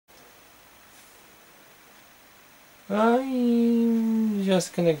I'm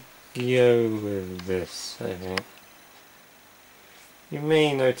just gonna go with this, I think. You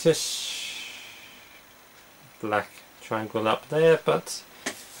may notice black triangle up there, but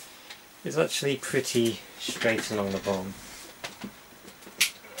it's actually pretty straight along the bottom.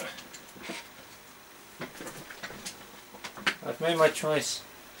 I've made my choice.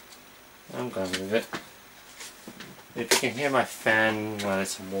 I'm going with it. If you can hear my fan, well,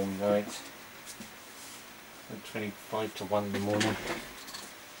 it's a warm night. It's 25 to 1 in the morning.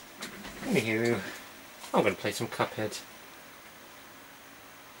 Anywho, I'm going to play some Cuphead.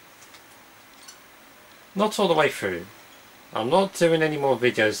 Not all the way through. I'm not doing any more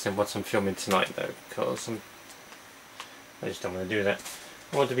videos than what I'm filming tonight though, because I just don't want to do that.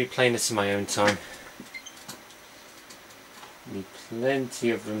 I want to be playing this in my own time. Need plenty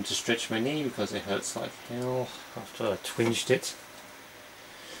of room to stretch my knee because it hurts like hell after I twinged it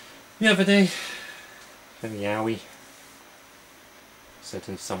the other day. Very owie.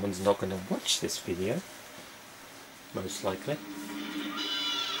 Certain someone's not going to watch this video, most likely.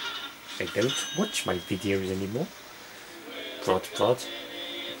 They don't watch my videos anymore. Prod prod.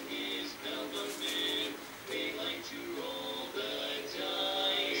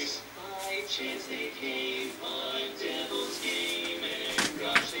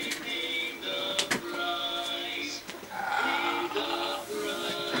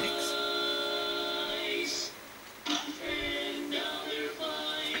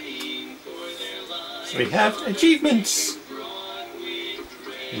 So we have achievements!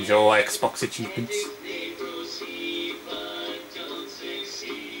 These are all Xbox achievements.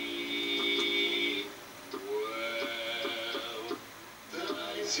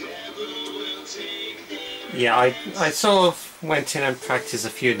 Yeah, I sort of went in and practiced a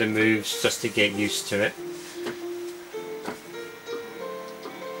few of the moves just to get used to it.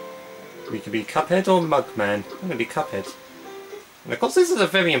 We could be Cuphead or Mugman. I'm going to be Cuphead. And of course this is a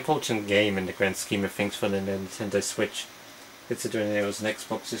very important game in the grand scheme of things for the Nintendo Switch, considering it was an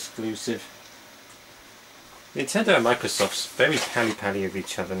Xbox exclusive. Nintendo and Microsoft's very pally-pally of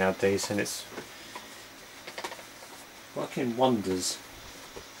each other nowadays, and it's working wonders,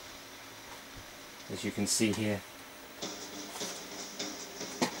 as you can see here.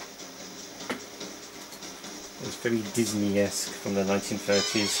 It's very Disney-esque from the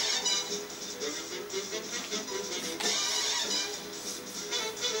 1930s.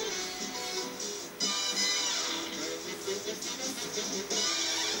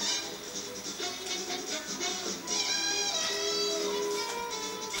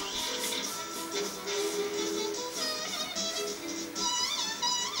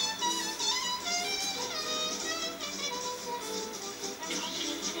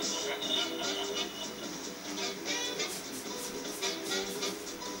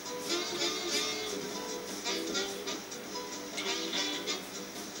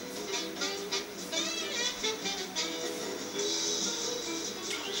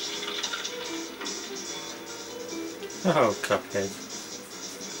 Oh, Cuphead.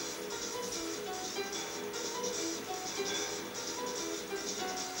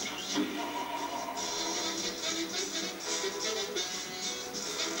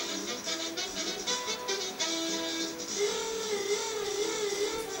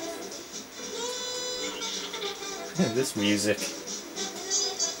 This music.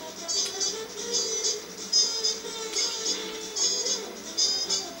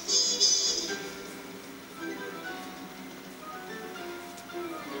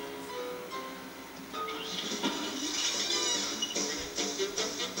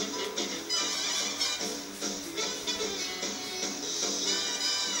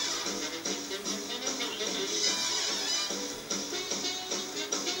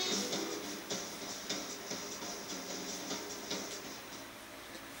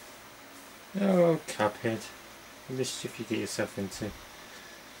 Oh, Cuphead. What mischief you get yourself into.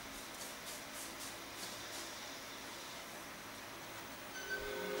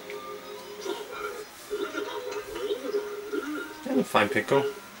 And a fine pickle.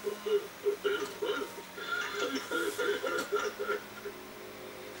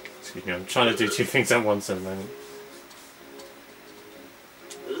 Excuse me, I'm trying to do two things at once at the moment.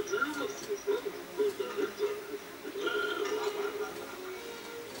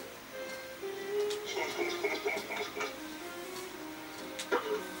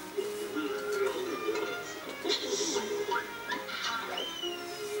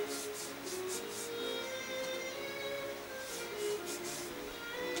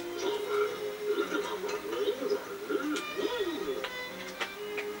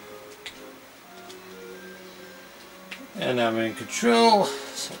 And now I'm in control,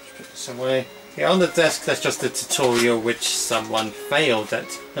 so let's put this away. Yeah, on the desk that's just a tutorial which someone failed at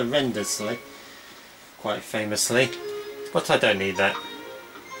horrendously, quite famously, but I don't need that,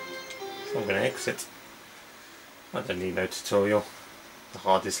 so I'm going to exit. I don't need no tutorial. The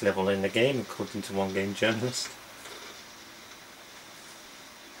hardest level in the game according to one game journalist.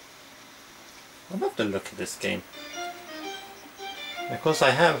 I love the look of this game. Of course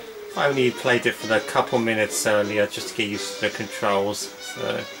I only played it for a couple minutes earlier just to get used to the controls,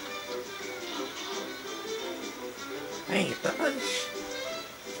 so... Hey, budge!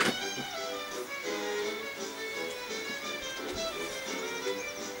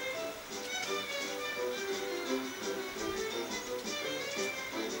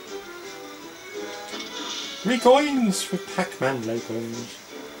 Three coins with Pac-Man logos.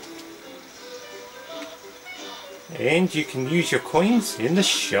 And you can use your coins in the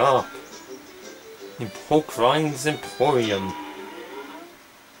shop. In Pork Rinds Emporium.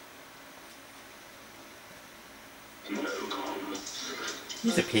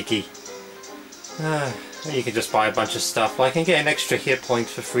 He's a piggy. You can just buy a bunch of stuff. I can get an extra hit point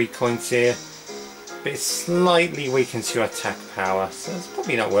for 3 coins here. But it slightly weakens your attack power, so it's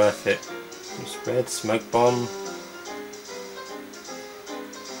probably not worth it. Spread, smoke bomb.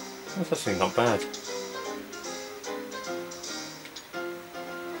 That's actually not bad.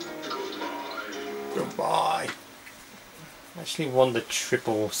 Goodbye. I actually want the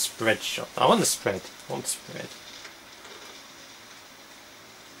triple spread shot. I want the spread. I want spread.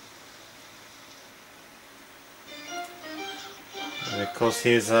 And of course,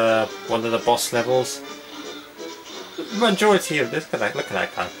 here's one of the boss levels. The majority of this, look at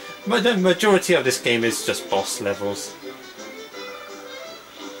that guy. The majority of this game is just boss levels.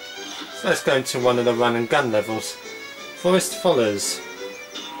 So let's go into one of the run and gun levels. Forest Follows.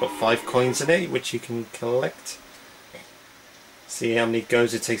 Got 5 coins in it, which you can collect. See how many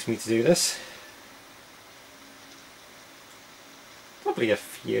goes it takes me to do this. Probably a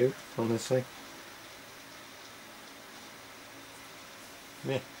few, honestly.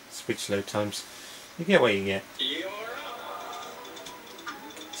 Yeah, switch load times. You get what you get.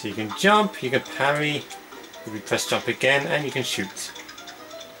 So you can jump, you can parry, you can press jump again, and you can shoot.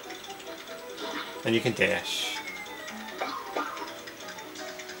 And you can dash.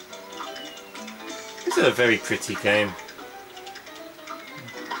 This is a very pretty game.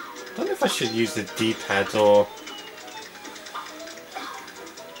 I don't know if I should use the D-pad or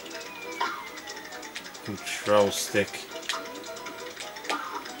control stick.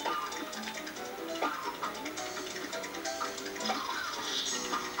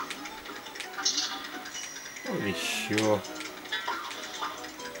 Not really sure.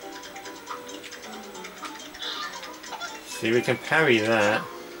 See, we can parry that.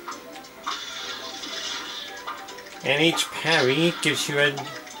 And each parry gives you a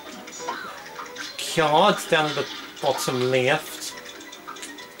card down at the bottom left,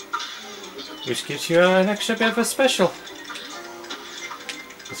 which gives you an extra bit of a special.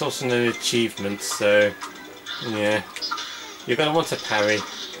 It's also an achievement, so yeah, you're going to want to parry.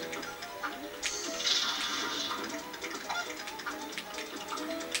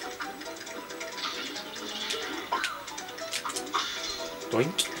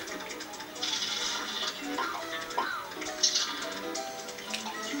 Doink.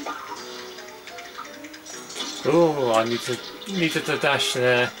 Oh, I needed to dash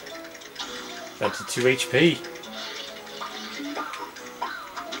there. Down to 2 HP.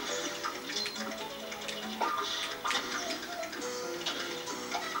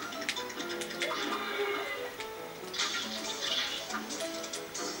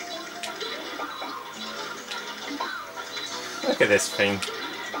 Look at this thing.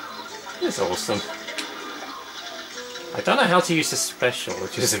 It's awesome. I don't know how to use the special,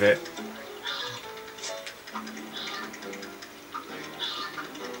 which is a bit...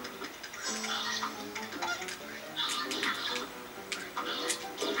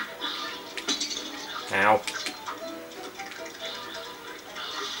 Ow.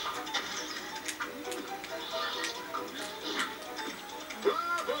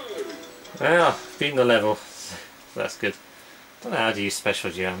 Well, beating the level. That's good. Don't know how to use special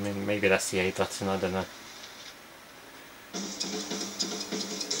G. I mean, maybe that's the A button, I don't know.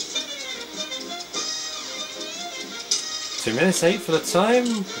 Two minutes 8 for the time.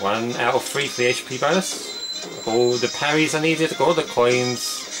 1 out of 3 for the HP bonus. All the parries I needed, got all the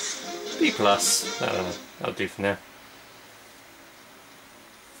coins. B+. That'll do for now.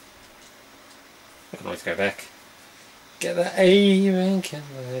 I can always go back. Get that A rank and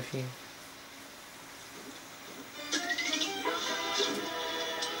whatever.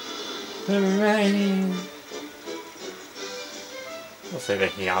 Hooray! What's over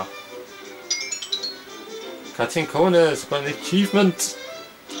here? Cutting corners, got an achievement!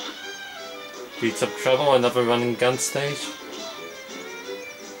 Beats up trouble, another run and gun stage.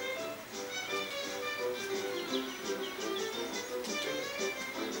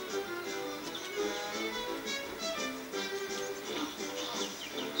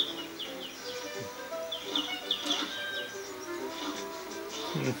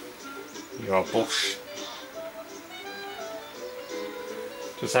 You're a bush.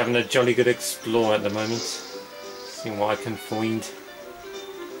 Just having a jolly good explore at the moment. Seeing what I can find.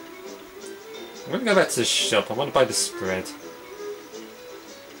 I'm gonna go back to the shop. I want to buy the spread.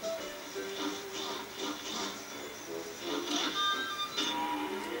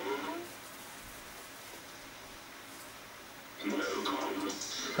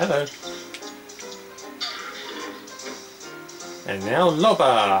 Hello. And now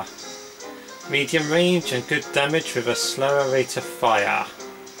Lobber. Medium range and good damage with a slower rate of fire.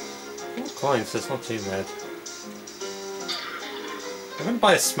 More coins, that's not too bad. I'm going to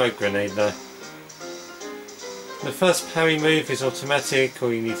buy a smoke grenade though. The first parry move is automatic,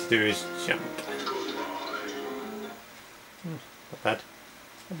 all you need to do is jump. Not bad.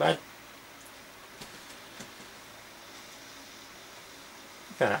 Not bad.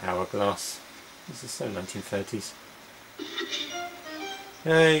 Look at that hourglass. This is so 1930s.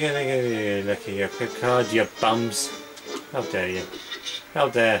 Oh, you're gonna go look at your quick card, you bums. How dare you? How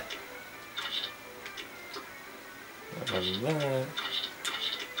dare?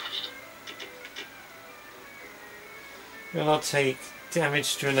 Will not take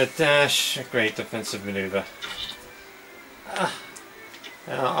damage during a dash. A great defensive maneuver.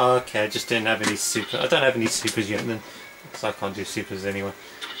 Oh, okay, I just didn't have any super. I don't have any supers yet then, because I can't do supers anyway.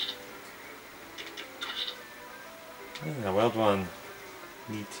 Oh, well done.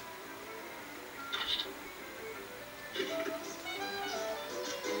 Neat.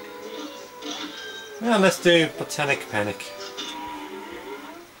 Well, let's do Botanic Panic.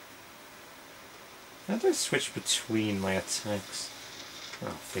 How do I switch between my attacks?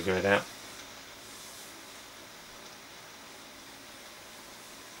 I'll figure it out.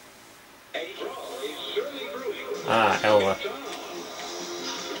 Ah, Elva.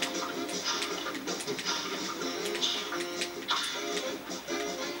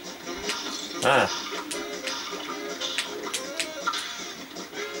 Ah.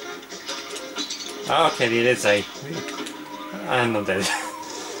 Okay, it is A. I'm not dead.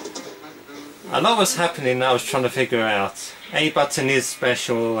 A lot was happening I was trying to figure out. A button is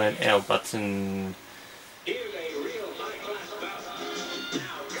special and L button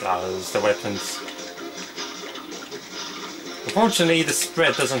does the weapons. Unfortunately the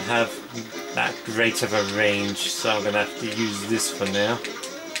spread doesn't have that great of a range, so I'm going to have to use this for now.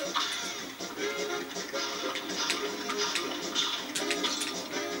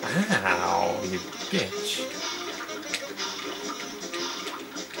 Ow, you bitch.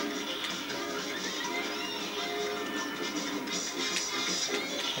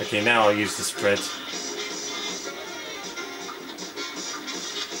 Okay, now I'll use the spread.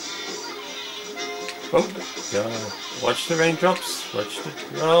 Oh, God. Watch the raindrops. Watch the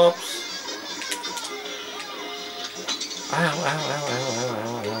drops. Ow, ow, ow, ow, ow,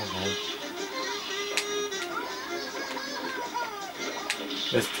 ow, ow, ow.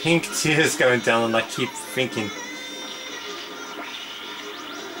 There's pink tears going down and I keep thinking,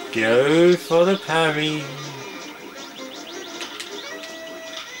 go for the parry.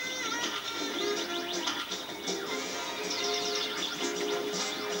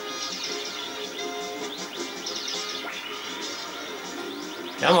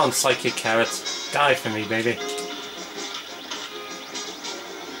 Come on, Psychic Carrot. Die for me, baby.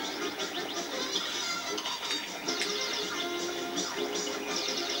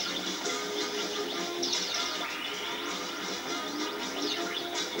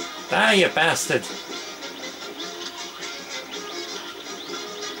 Die, you bastard.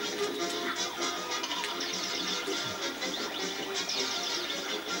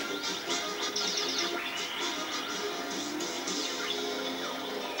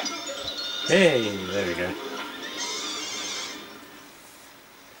 Hey, there we go.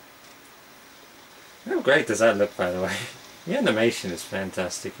 How great does that look, by the way? The animation is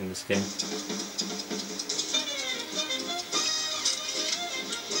fantastic in this game.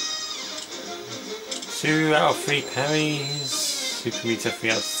 2 out of 3 parries. Super meter 3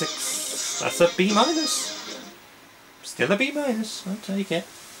 out of 6. That's a B minus. Still a B minus. I'll take it.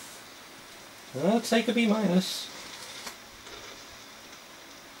 I'll take a B minus.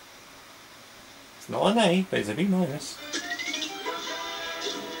 It's not an A, but it's a B minus.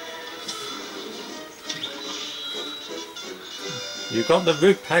 You got the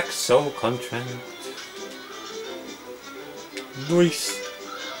Root Pack Soul Contract. Nice.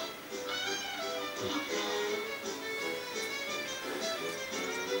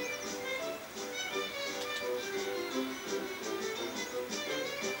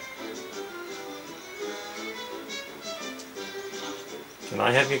 Can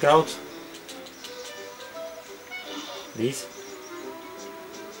I have your gold? Please?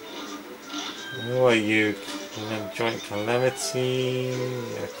 Who are you? Joint Calamity?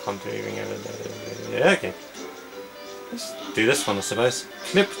 I can't do anything. Yeah, okay. Let's do this one, I suppose.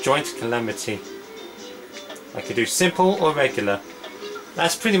 Clip Joint Calamity. I could do simple or regular.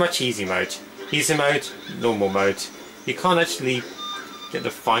 That's pretty much easy mode. Easy mode, normal mode. You can't actually get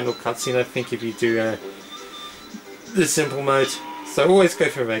the final cutscene, I think, if you do the simple mode. So always go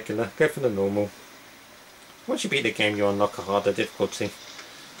for regular, go for the normal. Once you beat the game, you unlock a harder difficulty.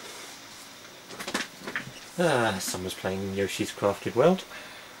 Someone's playing Yoshi's Crafted World.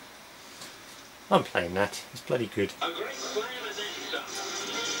 I'm playing that. It's bloody good. A great slam and then some.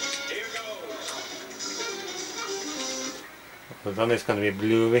 Here goes. The one is going to be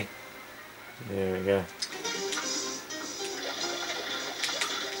bluey. There we go.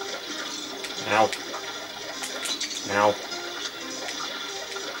 Ow. Ow.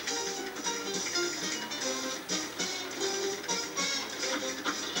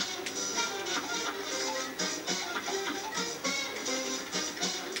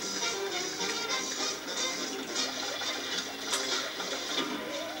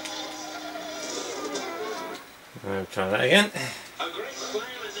 I'll try that again.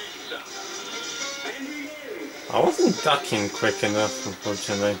 I wasn't ducking quick enough,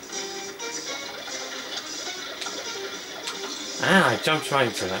 unfortunately. Ah, I jumped right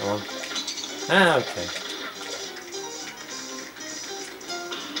into that one. Ah, okay.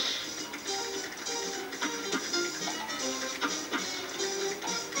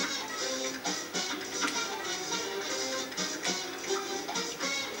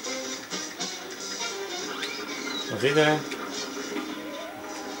 What's he doing?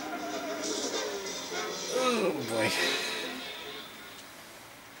 Oh boy.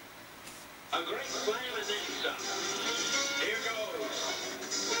 A great slam and then some. Here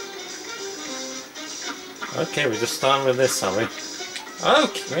goes. Okay, we're just starting with this, are we?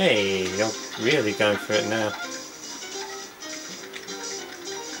 Okay, you're really going for it now.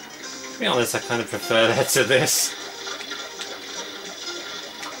 To be honest, I kind of prefer that to this.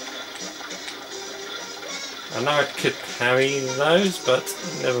 I know I could parry those, but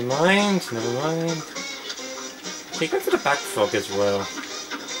never mind, never mind. Okay, go for the back frog as well.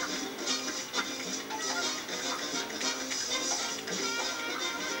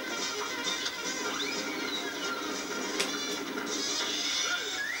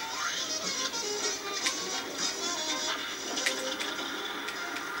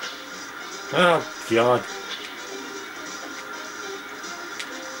 Oh god.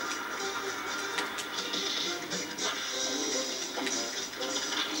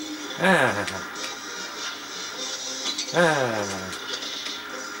 Ah. Ah.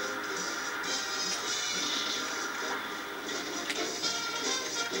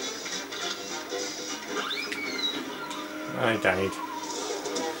 I died.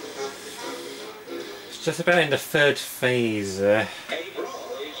 It's just about in the third phase there.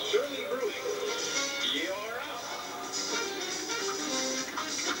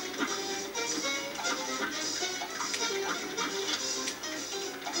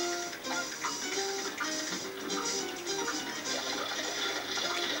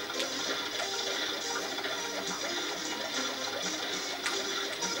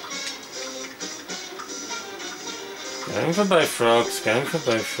 Going for both frogs, going for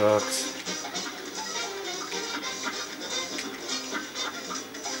both frogs.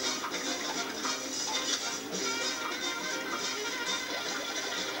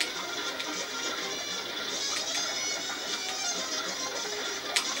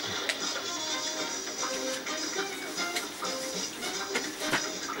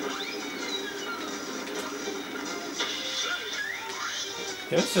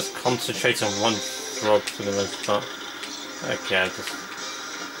 Okay, let's just concentrate on one frog for the most part. Okay, I just...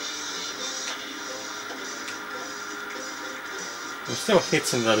 I'm still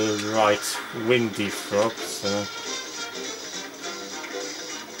hitting the right windy frog, so...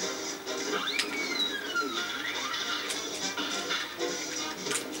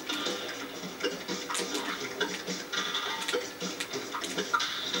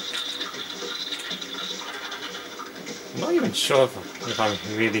 I'm not even sure if I'm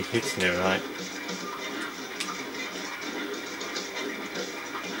really hitting it right.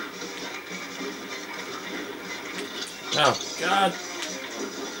 Oh god!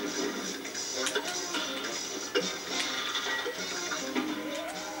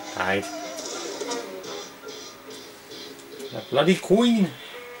 Hide. That bloody queen!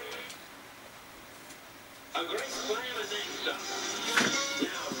 A great plan and then some.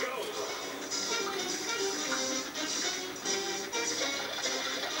 Now go.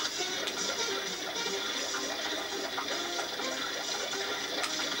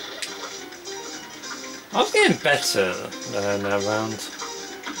 I was getting better that round.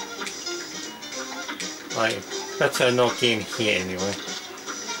 Like, better at not getting hit anyway.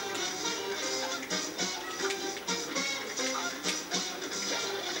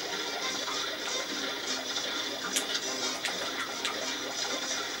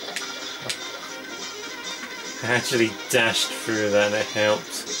 I actually dashed through that and it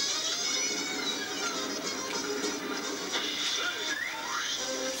helped.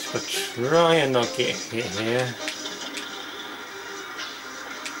 But try and not get hit here.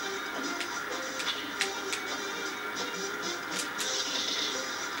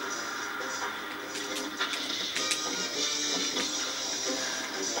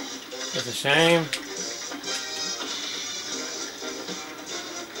 That's a shame.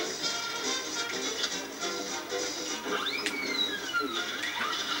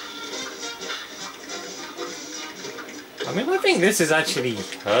 I mean, I think this is actually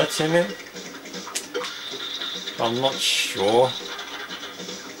hurting it. But I'm not sure.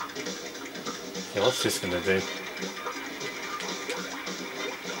 Okay, what's this gonna do?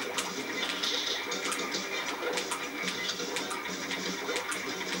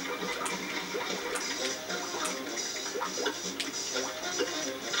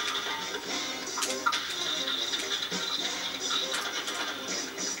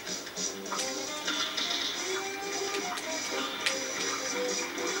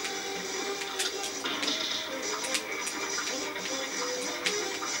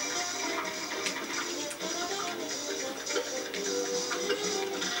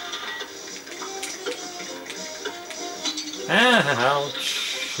 Ah,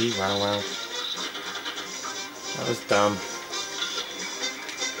 ouch. Wow, wow. That was dumb.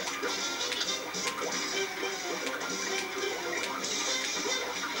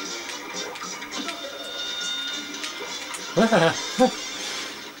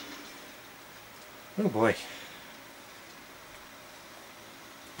 Oh boy.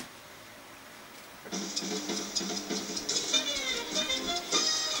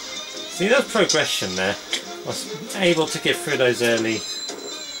 See, there's progression there. I was able to get through those early.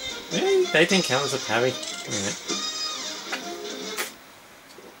 Really? They didn't count as a parry. Yeah.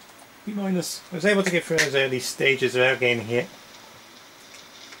 B minus. I was able to get through those early stages without getting hit.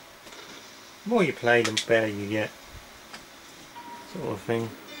 The more you play, the better you get. Sort of thing.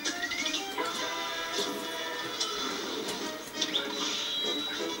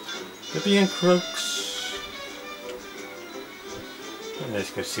 Libyan crooks. And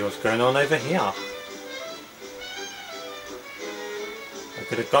let's go see what's going on over here. I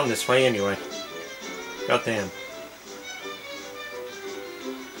could have gone this way anyway. Goddamn.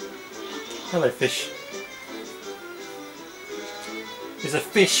 Hello, fish. There's a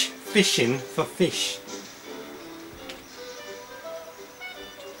fish fishing for fish.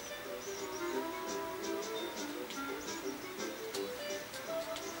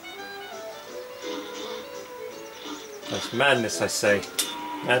 That's madness, I say.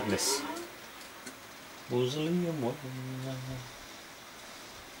 Madness. Mausoleum 1.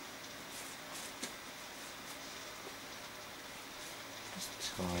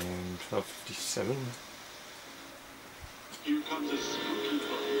 Time 12:57. Here comes a spooky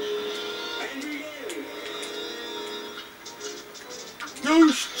punch. And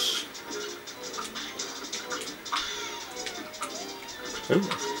Ghosts!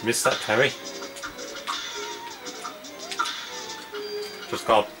 Oh, missed that parry. Just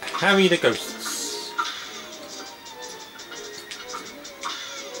got to parry the ghosts.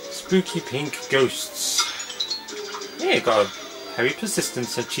 Spooky pink ghosts. Yeah, got a parry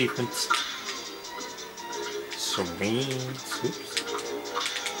persistence achievement. Sweet. Oops.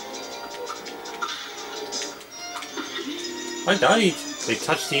 I died. They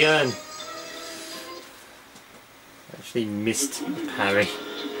touched the urn. Actually missed the parry.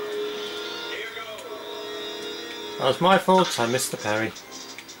 That was my fault, I missed the parry.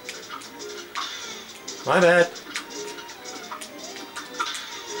 My bad.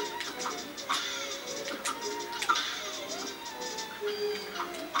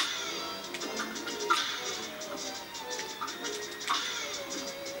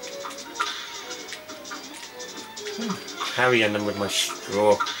 Parrying them with my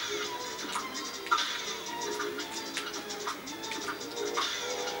straw.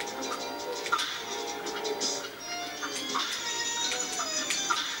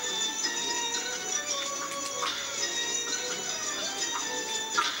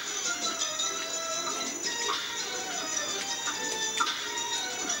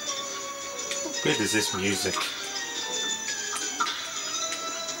 good is this music?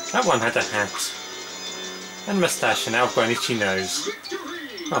 That one had a hat and moustache, and now I've got an itchy nose.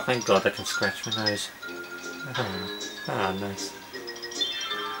 Oh, thank God I can scratch my nose. Ah, nice.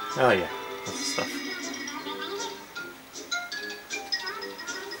 Oh yeah, that's the stuff.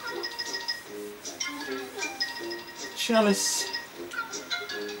 Chalice.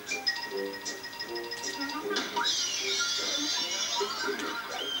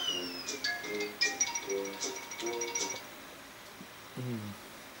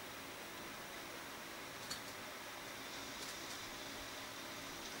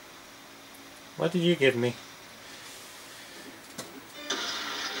 What did you give me?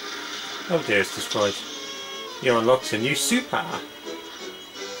 Oh dear, it's destroyed. You unlocked a new super.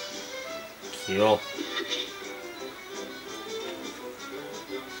 Cool.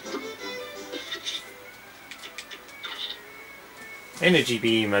 Energy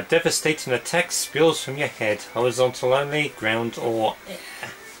beam. A devastating attack spills from your head. Horizontal only, ground or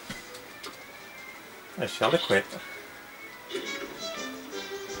air. I shall equip.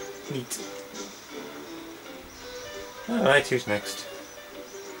 Neat. Alright, who's next?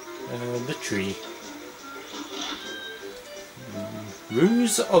 The tree.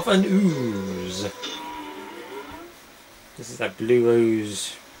 Ruse of an ooze. This is that blue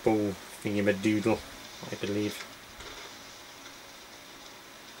ooze ball thingamadoodle, I believe.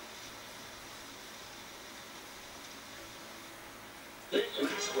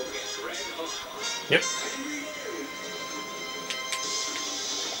 Yep.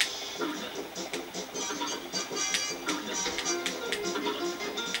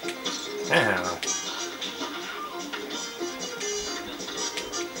 Ah.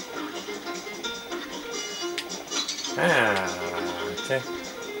 Okay.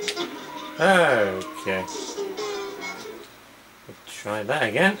 Okay. We'll try that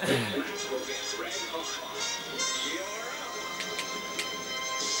again.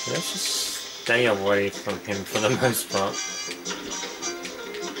 Let's just stay away from him for the most part.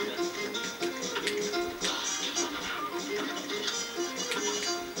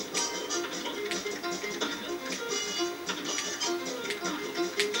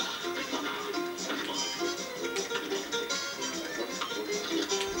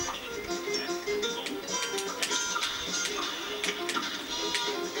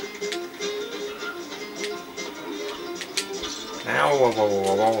 Ow, whoa, whoa,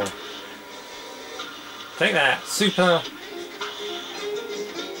 whoa, whoa, whoa. Take that, super.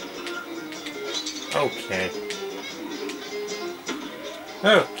 Okay.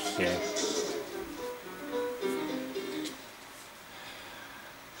 Okay.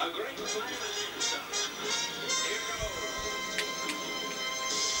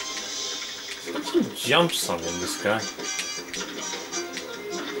 Got some jumps on him, this guy.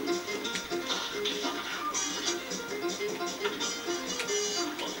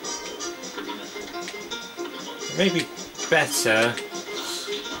 Maybe better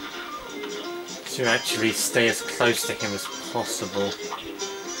to actually stay as close to him as possible.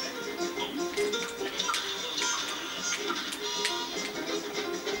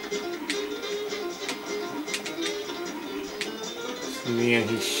 In the end,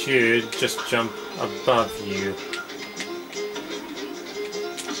 he should just jump above you.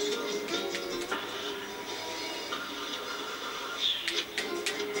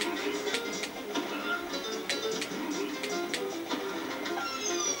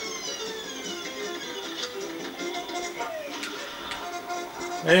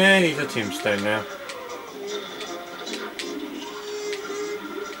 And he's a tombstone now.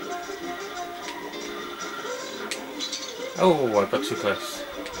 Oh, I got too close.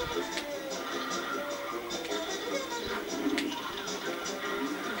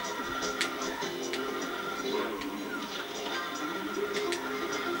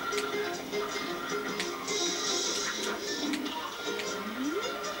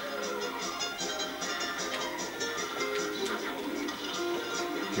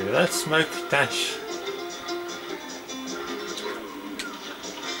 Give that smoke dash.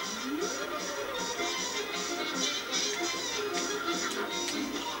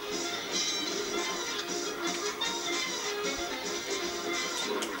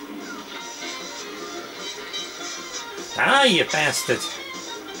 Ah, you bastard!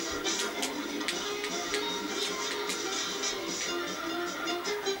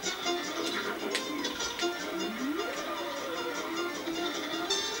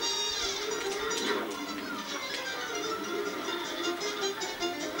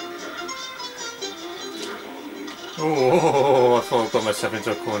 Oh, I thought I got myself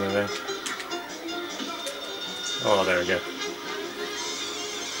into a corner there. Oh, there we go.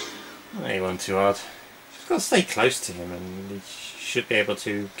 He wasn't too hard. Just got to stay close to him and he should be able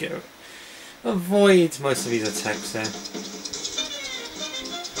to avoid most of his attacks there.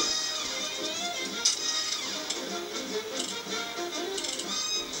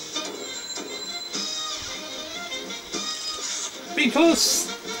 B plus!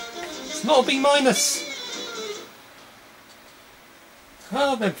 It's not a B minus!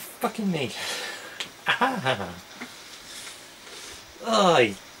 Oh, then fucking me. Ah.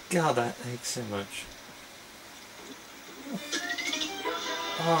 Oh, God, that aches so much.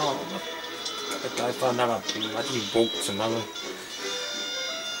 Oh, I die for another bloody watermelon.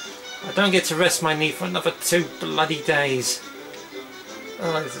 I don't get to rest my knee for another 2 bloody days.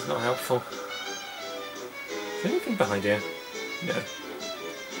 Oh, this is not helpful. Is there anything behind here? No.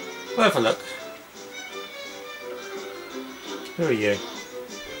 We'll have a look. Who are you?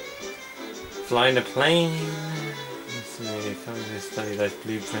 Flying a plane? So you're coming to study those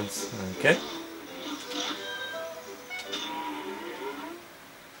blueprints. Okay.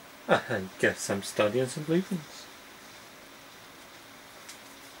 I guess I'm studying some blueprints.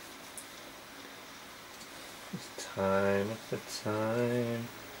 It's time after time.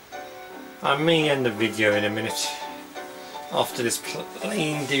 I may end the video in a minute after this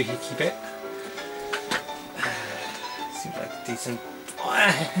plain doohickey bit. Seems like a decent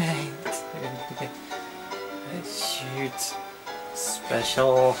point. Shoot.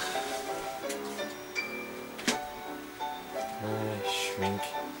 Special. Shrink.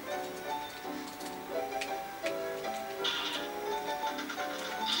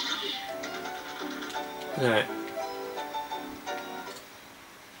 Alright.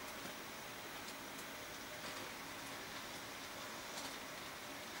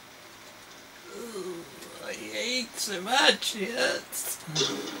 I hate so much, yes.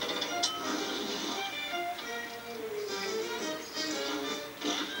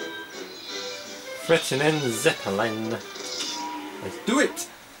 Threatening Zeppelin. Let's do it!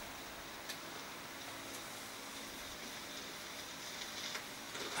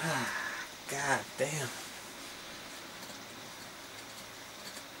 God damn.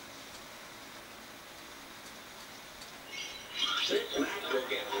 This match will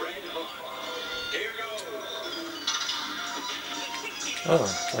get red hot. Here goes. Oh,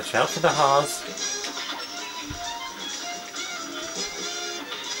 watch out for the Haas.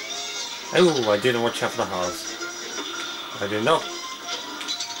 Oh, I didn't watch out for the Haas. I did not.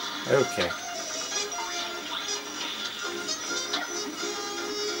 Okay.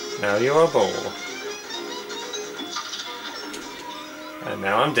 Now you're a ball. And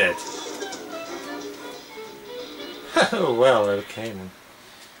now I'm dead. Oh well, okay then.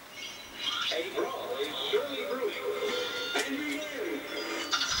 A brawl is surely brewing. And begin.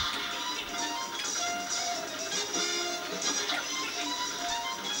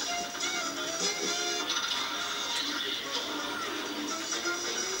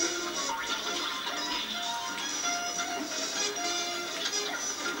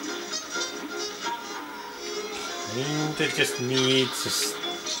 Kinda just need to...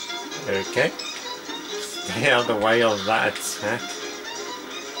 Okay. Stay out of the way of that attack.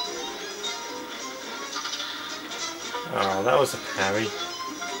 Oh, that was a parry.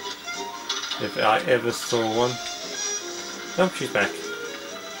 If I ever saw one. Oh, she's back.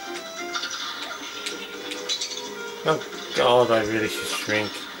 Oh god, I really should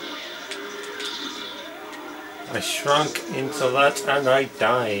shrink. I shrunk into that and I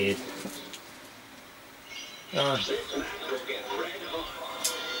died.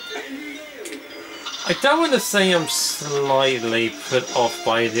 I don't want to say I'm slightly put off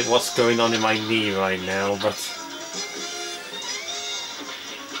by what's going on in my knee right now, but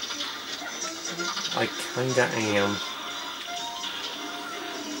I kinda am.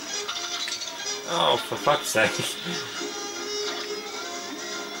 Oh, for fuck's sake.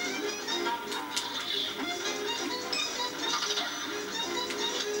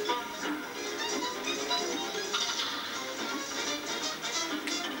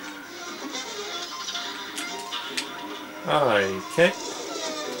 Okay.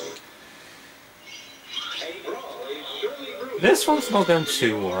 This one's not going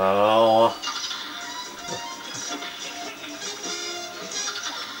too well.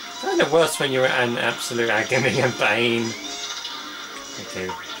 Kind of worse when you're in absolute agony and pain. Okay,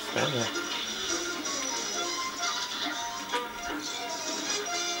 stand there.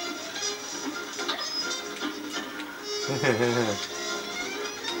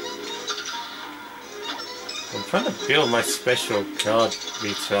 I'm trying to build my special card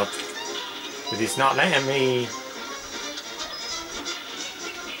beat up, but he's not letting me.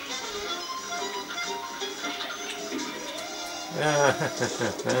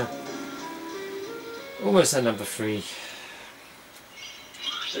 Almost at number 3.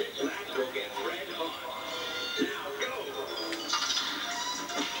 This match will get red hot. Now go!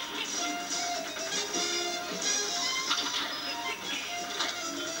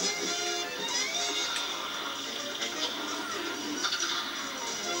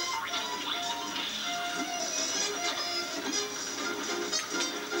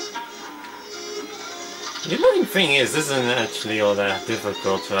 The annoying thing is, this isn't actually all that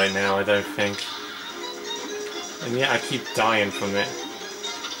difficult right now, I don't think. And yet I keep dying from it.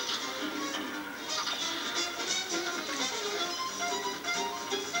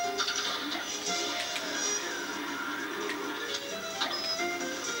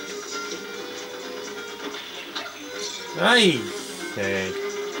 Hey! Hey.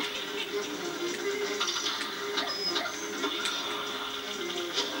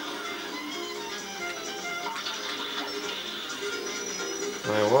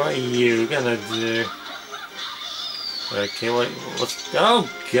 Well, what are you gonna do? Okay, what's... Oh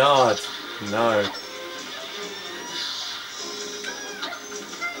god! No.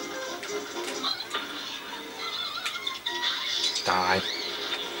 Die.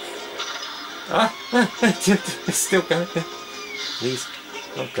 It's still going. Please.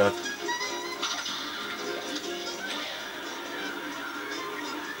 Oh god.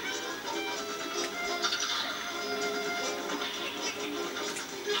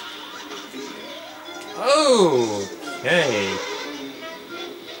 Okay.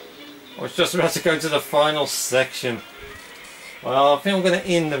 I was just about to go to the final section. Well, I think I'm going to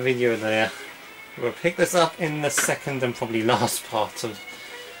end the video there. We'll pick this up in the second and probably last part of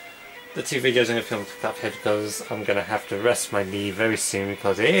the 2 videos I'm going to film for Cuphead, because I'm going to have to rest my knee very soon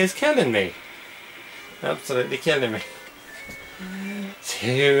because it is killing me. Absolutely killing me.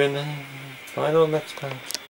 See you in the final next part.